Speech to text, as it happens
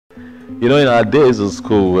You know, in our days in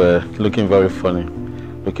school, we're looking very funny,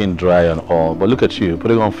 looking dry and all. But look at you,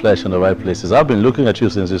 putting on flesh in the right places. I've been looking at you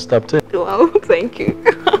since you stepped in. Wow, thank you.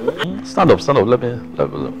 Stand up, stand up. Let me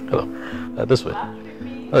hello. This way.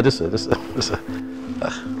 This way.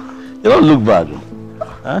 You don't look bad.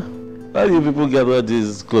 Huh? Why do you people get all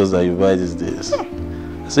these clothes that you buy these days?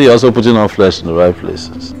 See, you're also putting on flesh in the right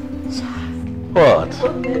places. What?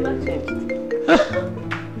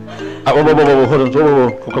 Hold on.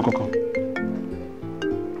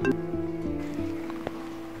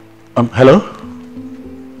 Come. Hello?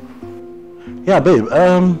 Yeah, babe,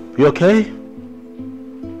 you okay?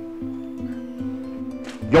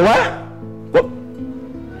 You what? What?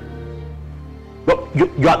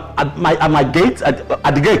 You are at my gate? At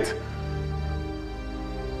the gate?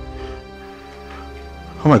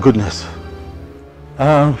 Oh my goodness.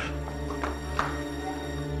 No.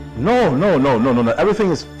 Everything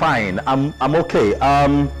is fine. I'm okay.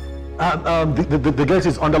 The gate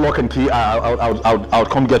is under lock and key. I'll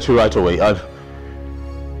come get you right away.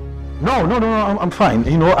 No, I'm fine.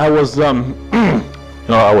 You know, I was I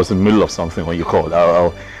was in the middle of something when you called.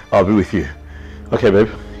 I'll be with you. Okay, babe.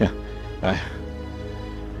 Yeah. Bye.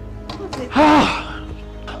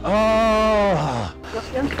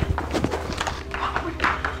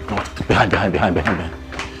 Behind.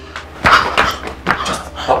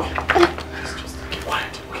 Just keep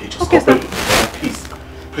quiet. Okay, just okay, sir.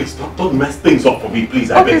 Please don't mess things up for me,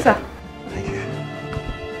 please. I beg. Sir. Thank you.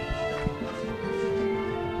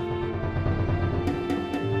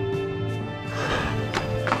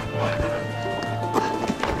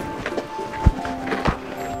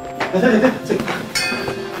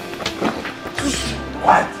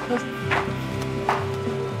 Quiet.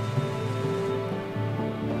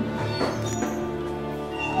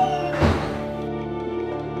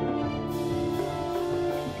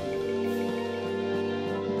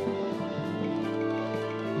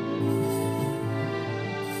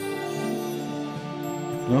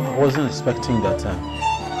 No, I wasn't expecting that.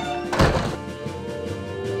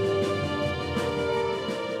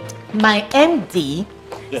 My MD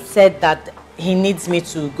said that he needs me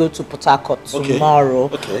to go to Port Harcourt tomorrow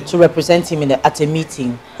to represent him at a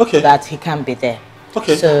meeting that he can't be there.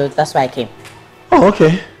 So that's why I came. Oh,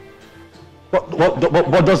 okay.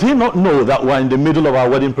 But does he not know that we're in the middle of our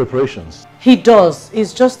wedding preparations? He does.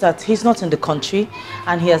 It's just that he's not in the country,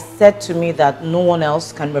 and he has said to me that no one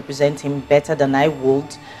else can represent him better than I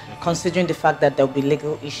would, considering the fact that there'll be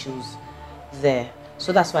legal issues there.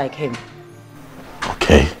 So that's why I came.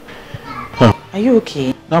 Okay. Are you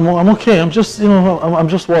okay? I'm okay. I'm just, I'm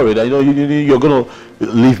just worried. I know you're gonna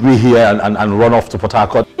leave me here and run off to Port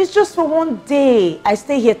Harcourt. It's just for one day. I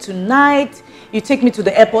stay here tonight. You take me to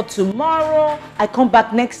the airport tomorrow. I come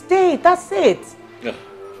back next day. That's it. Yeah.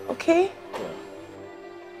 Okay? Yeah.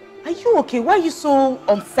 Are you okay? Why are you so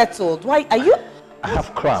unsettled? Why are you? I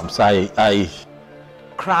have cramps.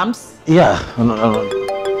 Cramps? Yeah.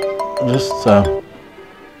 Just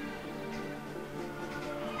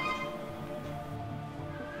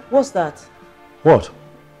What's that? What?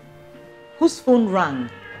 Whose phone rang?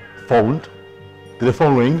 Phone? Did the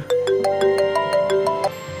phone ring?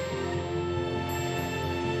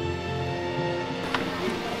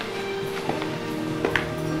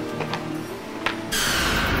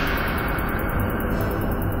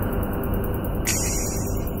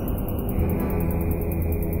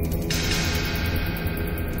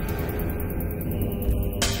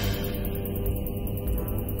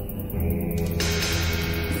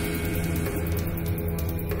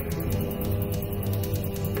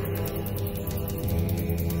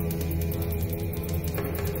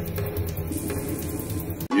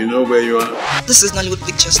 You know where you are? This is Nollywood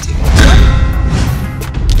Pictures TV.